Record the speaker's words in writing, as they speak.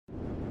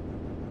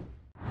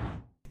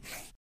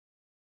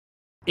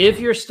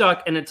If you're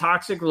stuck in a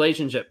toxic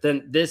relationship,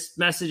 then this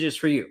message is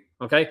for you.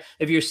 Okay.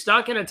 If you're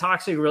stuck in a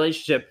toxic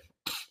relationship,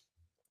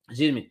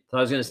 excuse me, I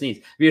was going to sneeze.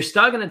 If you're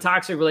stuck in a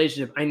toxic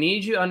relationship, I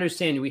need you to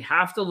understand we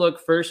have to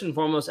look first and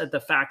foremost at the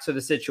facts of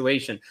the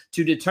situation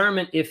to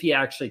determine if he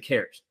actually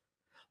cares.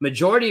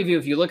 Majority of you,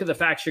 if you look at the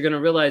facts, you're going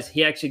to realize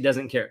he actually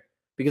doesn't care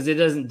because it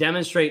doesn't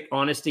demonstrate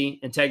honesty,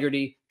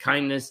 integrity,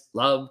 kindness,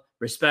 love,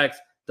 respect.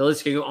 The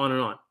list can go on and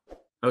on.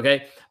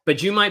 Okay.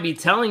 But you might be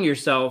telling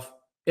yourself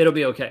it'll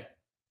be okay.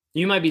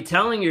 You might be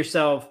telling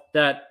yourself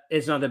that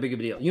it's not that big of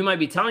a deal. You might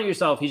be telling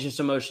yourself he's just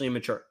emotionally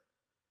immature.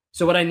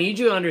 So what I need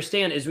you to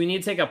understand is we need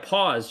to take a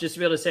pause just to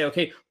be able to say,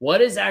 okay,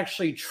 what is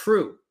actually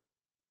true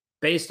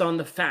based on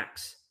the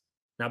facts?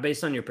 Not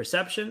based on your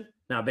perception,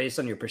 not based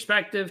on your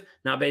perspective,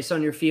 not based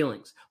on your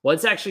feelings.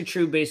 What's actually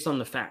true based on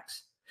the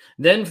facts?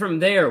 Then from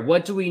there,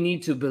 what do we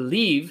need to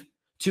believe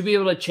to be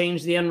able to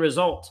change the end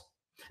result?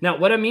 Now,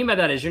 what I mean by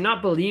that is you're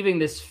not believing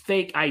this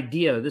fake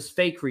idea, this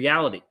fake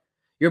reality.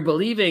 You're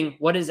believing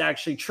what is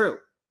actually true.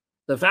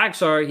 The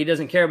facts are he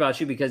doesn't care about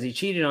you because he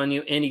cheated on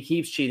you and he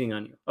keeps cheating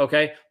on you.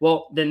 Okay.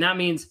 Well, then that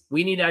means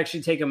we need to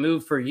actually take a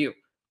move for you.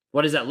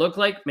 What does that look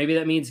like? Maybe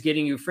that means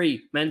getting you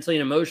free mentally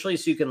and emotionally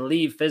so you can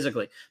leave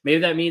physically.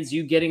 Maybe that means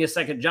you getting a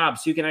second job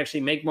so you can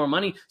actually make more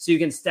money so you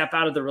can step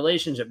out of the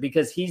relationship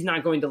because he's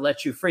not going to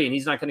let you free and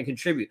he's not going to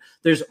contribute.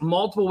 There's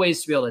multiple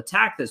ways to be able to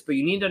attack this, but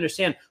you need to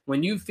understand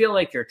when you feel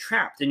like you're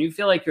trapped and you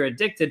feel like you're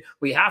addicted,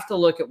 we have to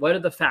look at what are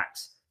the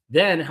facts.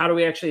 Then how do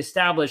we actually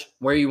establish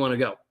where you want to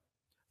go,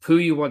 who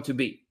you want to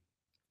be?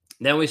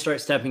 Then we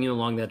start stepping you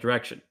along that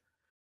direction.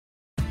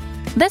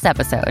 This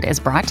episode is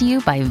brought to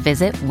you by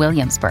Visit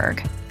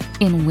Williamsburg.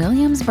 In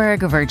Williamsburg,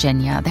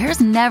 Virginia,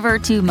 there's never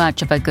too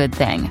much of a good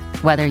thing.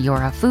 Whether you're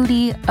a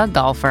foodie, a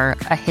golfer,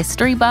 a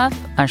history buff,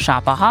 a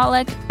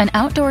shopaholic, an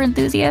outdoor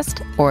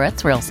enthusiast, or a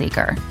thrill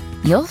seeker,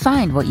 you'll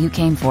find what you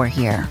came for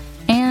here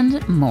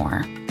and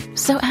more.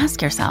 So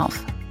ask yourself,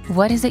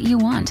 what is it you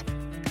want?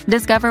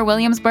 Discover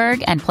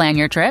Williamsburg and plan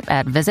your trip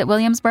at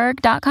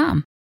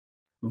visitwilliamsburg.com.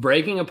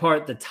 Breaking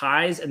apart the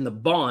ties and the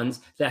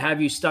bonds that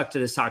have you stuck to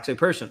this toxic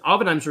person.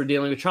 Oftentimes we're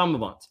dealing with trauma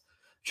bonds.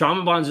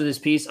 Trauma bonds are this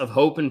piece of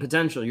hope and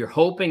potential. You're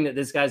hoping that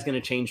this guy's going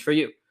to change for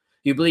you.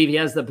 You believe he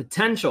has the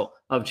potential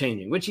of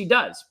changing, which he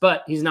does,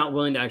 but he's not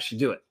willing to actually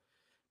do it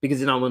because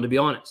he's not willing to be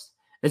honest.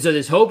 And so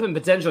this hope and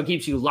potential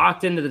keeps you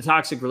locked into the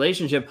toxic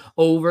relationship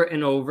over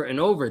and over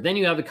and over. Then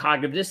you have the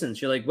cognitive dissonance.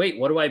 You're like, wait,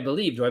 what do I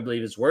believe? Do I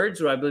believe his words?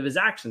 Or do I believe his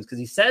actions? Because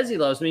he says he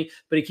loves me,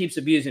 but he keeps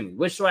abusing me.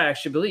 Which do I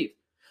actually believe?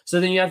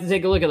 So then you have to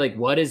take a look at like,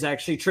 what is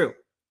actually true?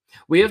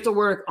 We have to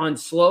work on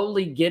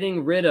slowly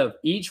getting rid of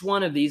each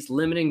one of these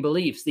limiting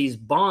beliefs, these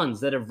bonds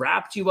that have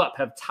wrapped you up,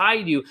 have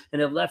tied you,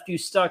 and have left you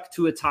stuck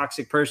to a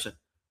toxic person.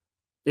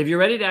 If you're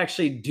ready to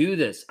actually do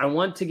this, I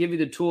want to give you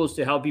the tools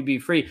to help you be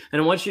free.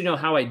 And I want you to know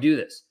how I do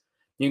this.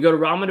 You can go to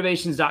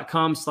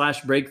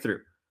rawmotivations.com/breakthrough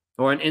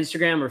or on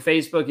Instagram or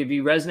Facebook. If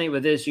you resonate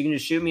with this, you can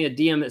just shoot me a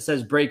DM that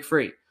says break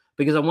free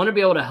because I want to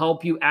be able to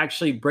help you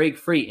actually break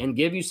free and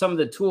give you some of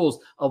the tools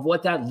of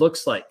what that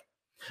looks like.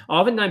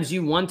 Oftentimes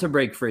you want to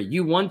break free.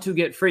 You want to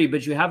get free,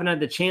 but you haven't had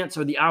the chance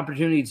or the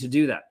opportunity to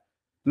do that.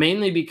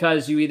 Mainly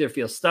because you either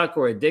feel stuck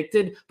or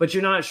addicted, but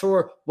you're not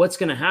sure what's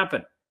going to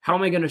happen. How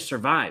am I going to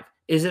survive?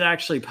 Is it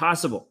actually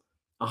possible?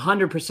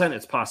 100%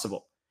 it's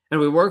possible. And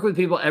we work with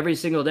people every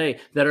single day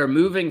that are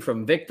moving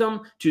from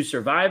victim to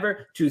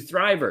survivor to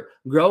thriver,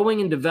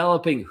 growing and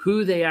developing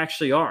who they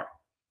actually are.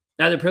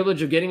 I had the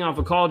privilege of getting off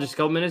a call just a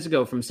couple minutes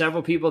ago from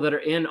several people that are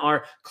in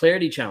our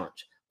Clarity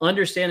Challenge,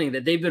 understanding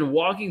that they've been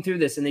walking through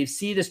this and they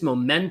see this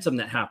momentum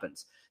that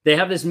happens. They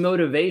have this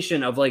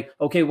motivation of like,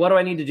 okay, what do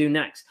I need to do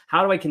next?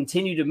 How do I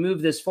continue to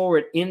move this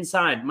forward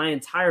inside my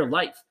entire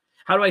life?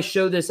 How do I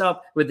show this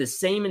up with the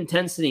same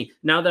intensity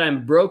now that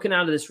I'm broken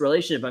out of this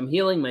relationship? I'm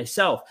healing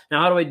myself.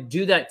 Now, how do I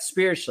do that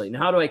spiritually? Now,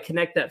 how do I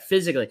connect that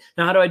physically?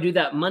 Now, how do I do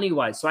that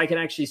money-wise so I can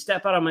actually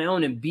step out on my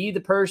own and be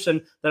the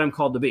person that I'm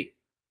called to be?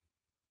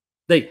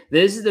 Like,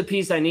 this is the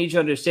piece I need you to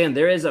understand.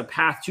 There is a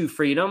path to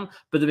freedom,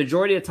 but the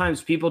majority of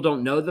times people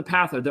don't know the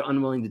path or they're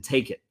unwilling to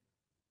take it.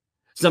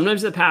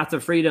 Sometimes the path to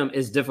freedom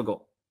is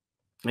difficult.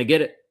 I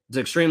get it. It's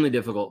extremely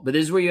difficult, but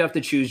this is where you have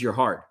to choose your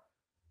heart.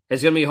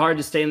 It's going to be hard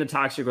to stay in the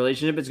toxic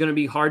relationship. It's going to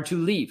be hard to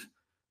leave.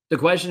 The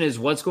question is,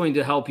 what's going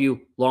to help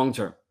you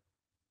long-term?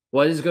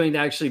 What is going to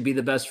actually be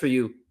the best for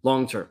you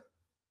long-term?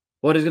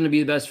 What is going to be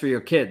the best for your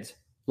kids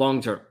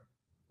long-term?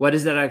 What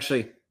does that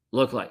actually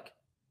look like?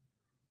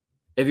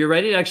 If you're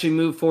ready to actually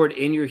move forward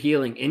in your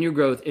healing, in your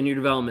growth, in your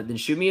development, then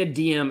shoot me a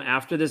DM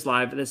after this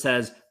live that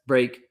says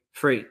break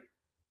free.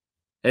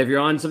 If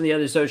you're on some of the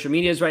other social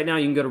medias right now,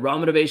 you can go to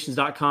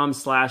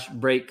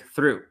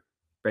rawmotivations.com/breakthrough.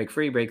 Break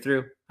free,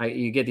 breakthrough.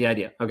 You get the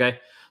idea, okay?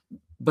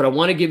 But I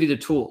want to give you the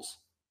tools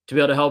to be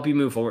able to help you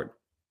move forward.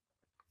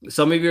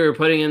 Some of you are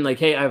putting in like,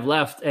 hey, I've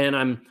left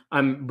and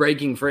I'm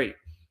breaking free.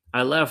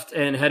 I left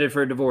and headed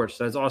for a divorce.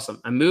 That's awesome.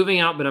 I'm moving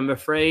out, but I'm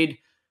afraid.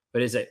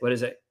 What is it?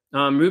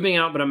 I'm moving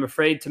out, but I'm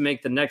afraid to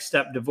make the next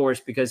step, divorce,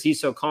 because he's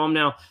so calm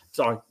now.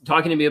 So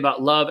talking to me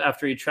about love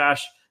after he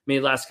trashed me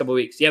the last couple of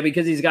weeks. Yeah,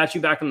 because he's got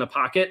you back in the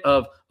pocket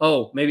of,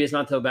 oh, maybe it's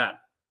not so bad.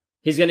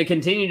 He's going to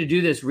continue to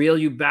do this, reel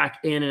you back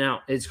in and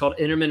out. It's called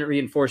intermittent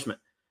reinforcement.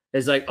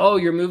 It's like, oh,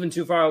 you're moving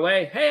too far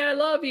away. Hey, I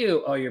love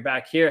you. Oh, you're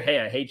back here. Hey,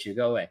 I hate you.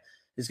 Go away.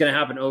 It's going to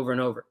happen over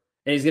and over.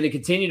 And he's going to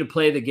continue to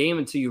play the game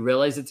until you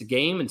realize it's a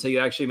game, until you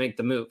actually make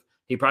the move.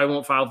 He probably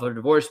won't file for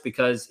divorce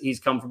because he's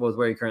comfortable with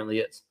where he currently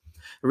is.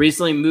 I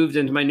recently moved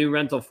into my new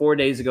rental 4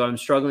 days ago. I'm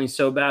struggling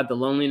so bad. The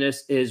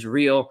loneliness is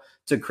real.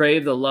 To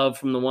crave the love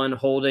from the one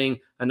holding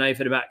a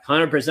knife in the back.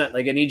 100%.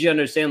 Like, I need you to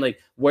understand, like,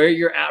 where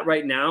you're at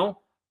right now,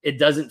 it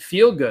doesn't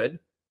feel good,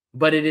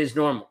 but it is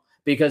normal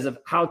because of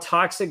how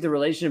toxic the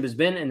relationship has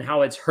been and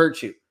how it's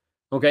hurt you.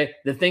 Okay.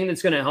 The thing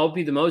that's going to help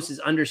you the most is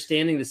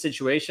understanding the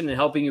situation and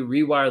helping you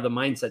rewire the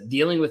mindset,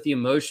 dealing with the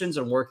emotions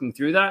and working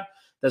through that.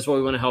 That's what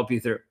we want to help you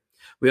through.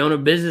 We own a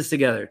business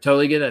together.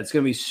 Totally get that. It's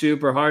going to be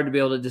super hard to be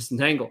able to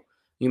disentangle.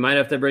 You might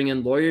have to bring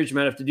in lawyers. You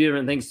might have to do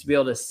different things to be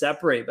able to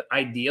separate. But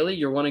ideally,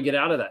 you want to get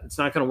out of that. It's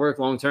not going to work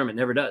long term. It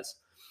never does.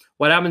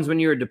 What happens when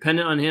you're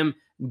dependent on him?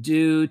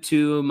 Due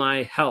to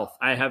my health,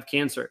 I have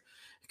cancer.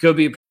 It could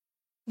be.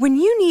 When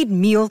you need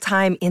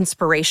mealtime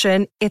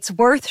inspiration, it's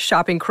worth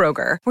shopping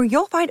Kroger, where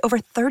you'll find over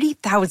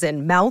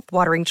 30,000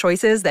 mouth-watering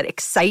choices that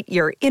excite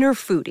your inner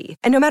foodie.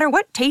 And no matter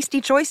what tasty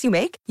choice you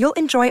make, you'll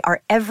enjoy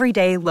our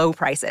everyday low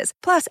prices,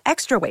 plus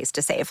extra ways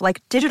to save,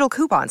 like digital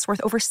coupons worth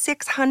over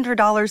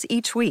 $600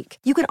 each week.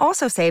 You can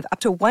also save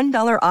up to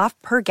 $1 off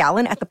per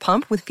gallon at the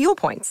pump with fuel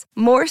points.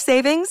 More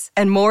savings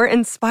and more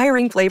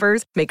inspiring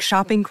flavors make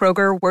shopping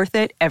Kroger worth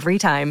it every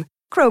time.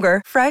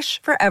 Kroger,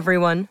 fresh for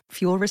everyone.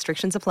 Fuel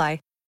restrictions apply.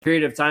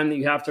 Period of time that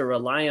you have to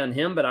rely on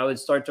him, but I would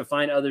start to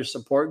find other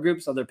support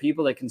groups, other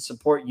people that can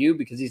support you,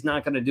 because he's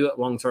not going to do it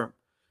long term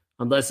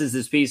unless it's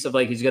this piece of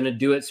like he's going to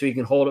do it so he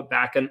can hold it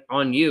back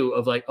on you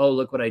of like, oh,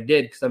 look what I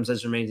did because I'm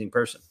such an amazing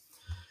person.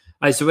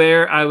 I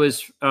swear I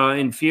was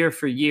in fear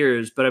for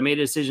years, but I made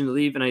a decision to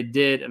leave and I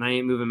did, and I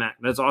ain't moving back.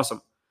 That's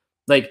awesome.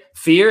 Like,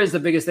 fear is the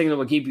biggest thing that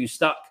will keep you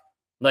stuck.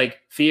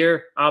 Like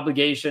fear,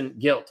 obligation,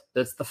 guilt.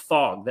 That's the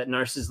fog that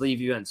narcissists leave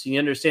you in. So you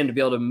understand, to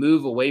be able to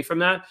move away from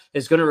that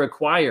is going to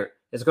require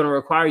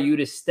you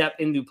to step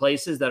into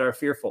places that are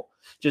fearful.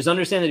 Just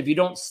understand that if you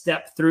don't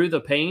step through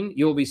the pain,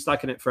 you will be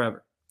stuck in it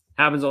forever.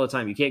 Happens all the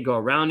time. You can't go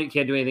around it. You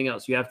can't do anything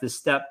else. You have to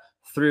step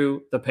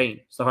through the pain.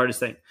 It's the hardest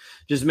thing.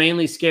 Just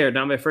mainly scared.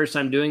 Not my first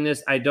time doing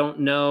this. I don't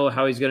know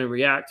how he's going to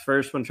react.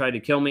 First one tried to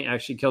kill me,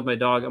 actually killed my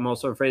dog. I'm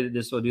also afraid that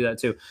this will do that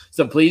too.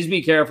 So please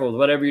be careful with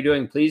whatever you're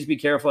doing. Please be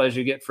careful as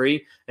you get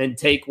free and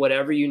take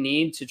whatever you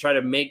need to try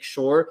to make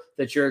sure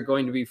that you're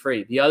going to be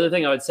free. The other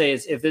thing I would say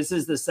is, if this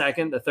is the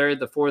second, the third,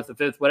 the fourth, the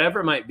fifth, whatever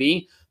it might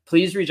be,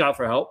 please reach out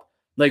for help.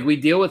 Like, we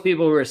deal with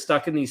people who are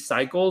stuck in these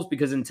cycles,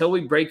 because until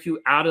we break you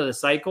out of the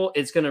cycle,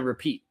 it's going to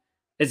repeat.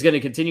 It's going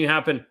to continue to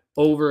happen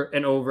over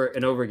and over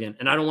and over again.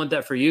 And I don't want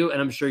that for you. And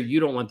I'm sure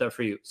you don't want that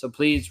for you. So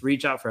please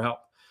reach out for help.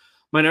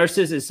 My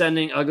narcissist is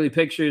sending ugly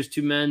pictures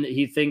to men that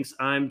he thinks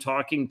I'm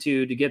talking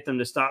to get them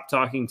to stop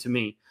talking to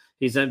me.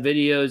 He sent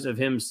videos of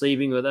him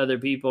sleeping with other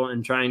people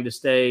and trying to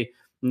stay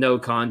no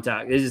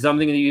contact. Is it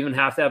something that you even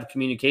have to have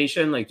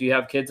communication? Like, do you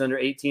have kids under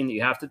 18 that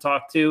you have to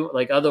talk to?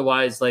 Like,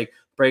 otherwise, like,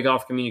 break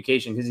off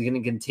communication, because he's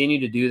going to continue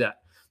to do that.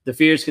 The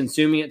fear is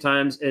consuming at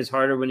times. Is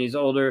harder when he's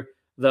older.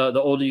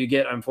 The older you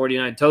get. I'm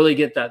 49. Totally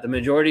get that. The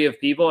majority of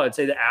people, I'd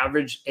say the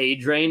average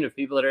age range of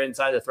people that are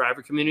inside the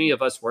Thriver community,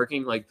 of us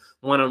working like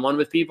one-on-one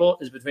with people,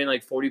 is between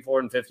like 44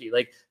 and 50.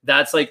 Like,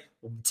 that's like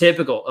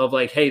typical of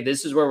like, hey,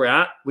 this is where we're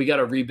at. We got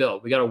to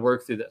rebuild. We got to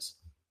work through this.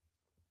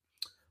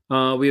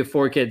 We have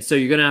 4 kids, so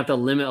you're going to have to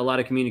limit a lot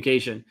of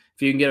communication.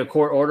 If you can get a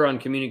court order on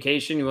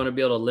communication, you want to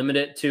be able to limit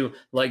it to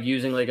like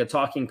using like a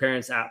Talking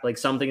Parents app, like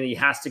something that he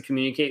has to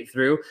communicate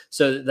through,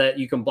 so that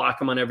you can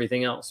block him on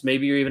everything else.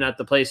 Maybe you're even at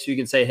the place where you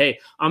can say, hey,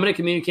 I'm going to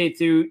communicate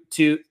through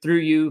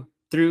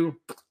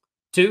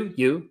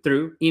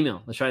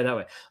email. Let's try it that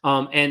way.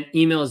 And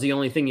email is the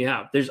only thing you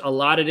have. There's a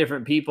lot of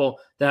different people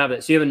that have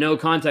it. So you have a no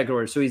contact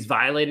order. So he's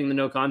violating the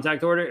no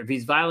contact order. If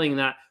he's violating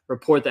that,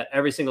 report that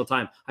every single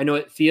time. I know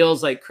it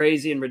feels like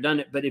crazy and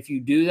redundant, but if you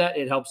do that,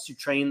 it helps to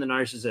train the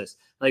narcissist.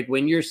 Like,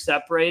 when you're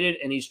separated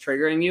and he's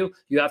triggering you,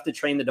 you have to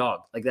train the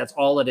dog. Like, that's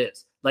all it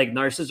is. Like,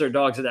 narcissists are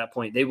dogs at that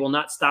point. They will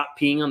not stop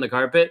peeing on the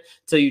carpet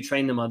till you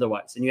train them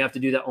otherwise. And you have to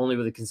do that only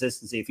with a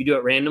consistency. If you do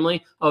it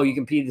randomly, oh, you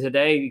can pee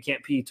today, you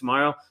can't pee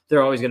tomorrow,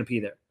 they're always going to pee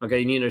there. Okay,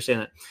 you need to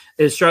understand that.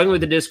 Is struggling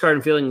with the discard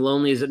and feeling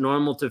lonely, is it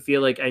normal to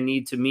feel like I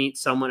need to meet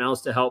someone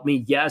else to help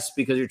me? Yes,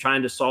 because you're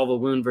trying to solve a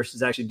wound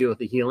versus actually deal with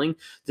the healing.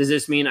 Does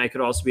this mean I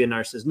could also be a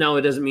narcissist? No,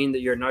 it doesn't mean that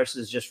you're a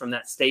narcissist just from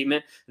that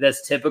statement.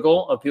 That's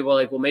typical of people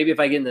like, well, maybe if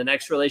I get in the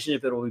next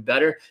relationship, it'll be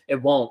better.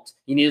 It won't.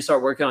 You need to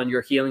start working on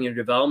your healing and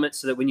your development,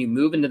 so that when you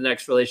move into the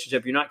next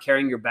relationship, you're not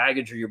carrying your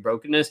baggage or your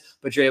brokenness,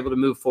 but you're able to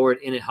move forward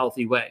in a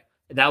healthy way.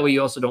 That way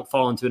you also don't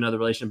fall into another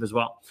relationship as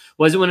well.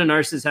 Was it when a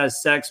narcissist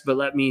has sex but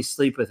let me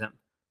sleep with him?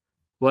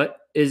 What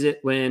is it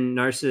when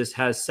narcissist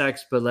has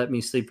sex but let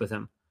me sleep with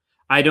him?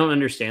 I don't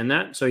understand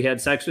that. So he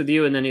had sex with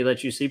you and then he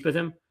let you sleep with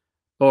him?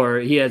 Or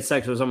he had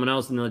sex with someone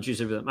else and then let you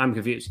sleep with them. I'm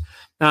confused.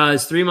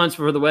 It's 3 months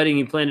before the wedding.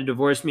 He planned to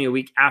divorce me a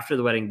week after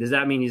the wedding. Does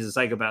that mean he's a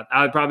psychopath?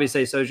 I would probably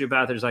say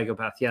sociopath or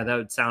psychopath. Yeah, that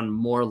would sound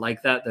more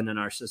like that than a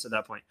narcissist at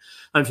that point.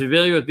 I'm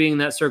familiar with being in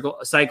that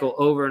cycle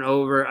over and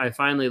over. I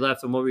finally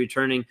left and will be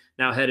returning,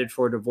 now headed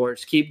for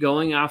divorce. Keep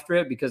going after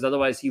it, because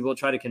otherwise he will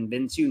try to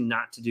convince you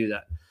not to do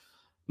that.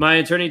 My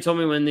attorney told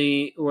me when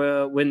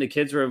the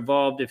kids were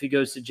involved, if he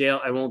goes to jail,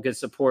 I won't get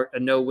support. A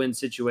no-win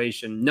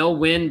situation. No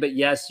win, but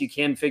yes, you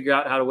can figure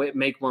out how to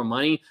make more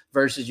money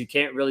versus you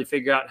can't really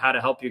figure out how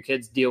to help your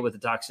kids deal with the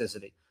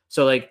toxicity.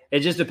 So like, it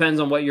just depends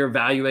on what you're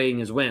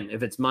evaluating as win.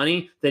 If it's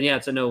money, then yeah,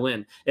 it's a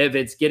no-win. If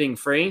it's getting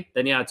free,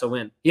 then yeah, it's a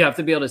win. You have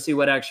to be able to see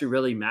what actually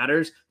really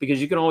matters,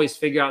 because you can always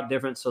figure out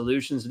different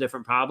solutions to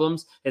different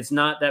problems. It's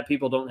not that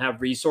people don't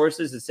have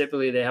resources. It's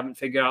typically they haven't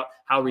figured out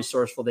how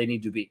resourceful they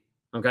need to be.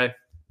 Okay.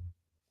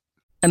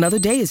 Another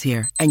day is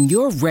here, and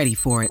you're ready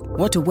for it.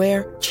 What to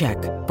wear? Check.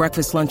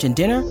 Breakfast, lunch, and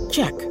dinner?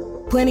 Check.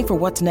 Planning for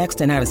what's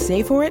next and how to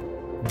save for it?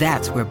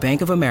 That's where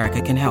Bank of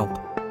America can help.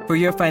 For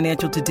your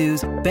financial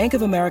to-dos, Bank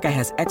of America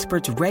has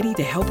experts ready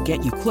to help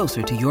get you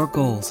closer to your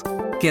goals.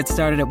 Get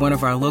started at one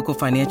of our local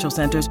financial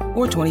centers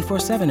or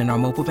 24/7 in our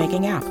mobile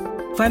banking app.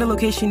 Find a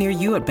location near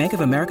you at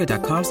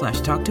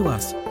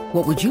bankofamerica.com/talktous.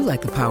 What would you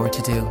like the power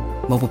to do?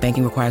 Mobile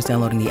banking requires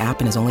downloading the app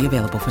and is only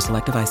available for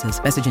select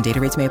devices. Message and data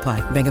rates may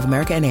apply. Bank of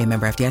America NA,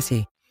 member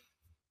FDIC.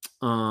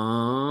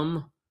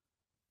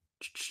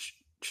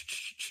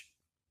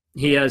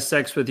 He has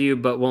sex with you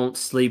but won't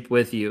sleep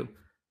with you.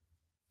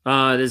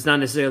 It's not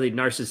necessarily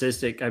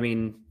narcissistic. I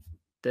mean,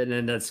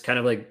 then that's kind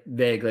of like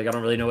vague. Like, I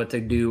don't really know what to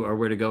do or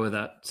where to go with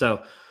that.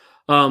 So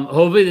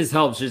hopefully this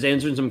helps, just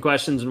answering some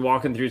questions and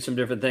walking through some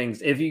different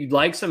things. If you'd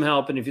like some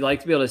help and if you'd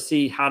like to be able to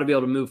see how to be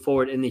able to move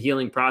forward in the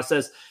healing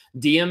process,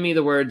 DM me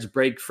the words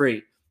break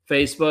free.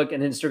 Facebook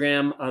and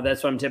Instagram,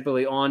 that's what I'm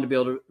typically on to be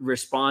able to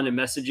respond and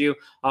message you.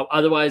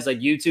 Otherwise, like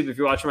YouTube, if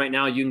you're watching right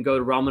now, you can go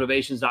to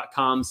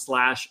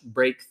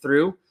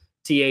rawmotivations.com/breakthrough,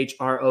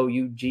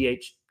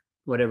 THROUGH,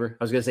 whatever.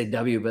 I was going to say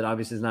W, but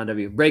obviously it's not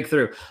W.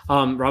 Breakthrough,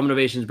 Raw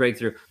Motivations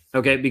Breakthrough.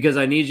 Okay, because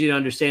I need you to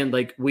understand,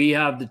 like, we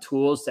have the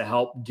tools to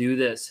help do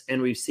this,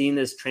 and we've seen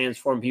this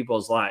transform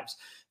people's lives.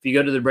 If you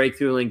go to the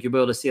Breakthrough link, you'll be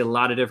able to see a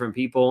lot of different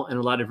people and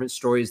a lot of different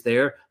stories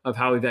there of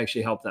how we've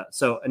actually helped that.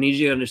 So I need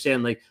you to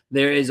understand, like,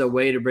 there is a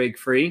way to break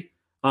free,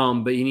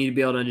 but you need to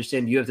be able to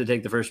understand you have to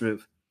take the first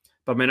move.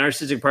 But my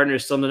narcissistic partner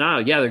is still in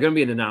denial. Yeah, they're going to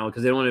be in denial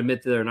because they don't want to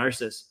admit that they're a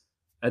narcissist.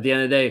 At the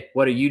end of the day,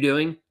 what are you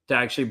doing to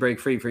actually break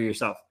free for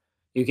yourself?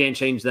 You can't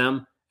change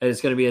them, and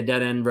it's going to be a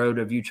dead-end road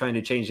of you trying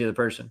to change the other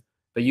person.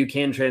 But you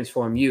can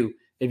transform you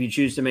if you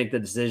choose to make the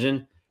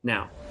decision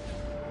now.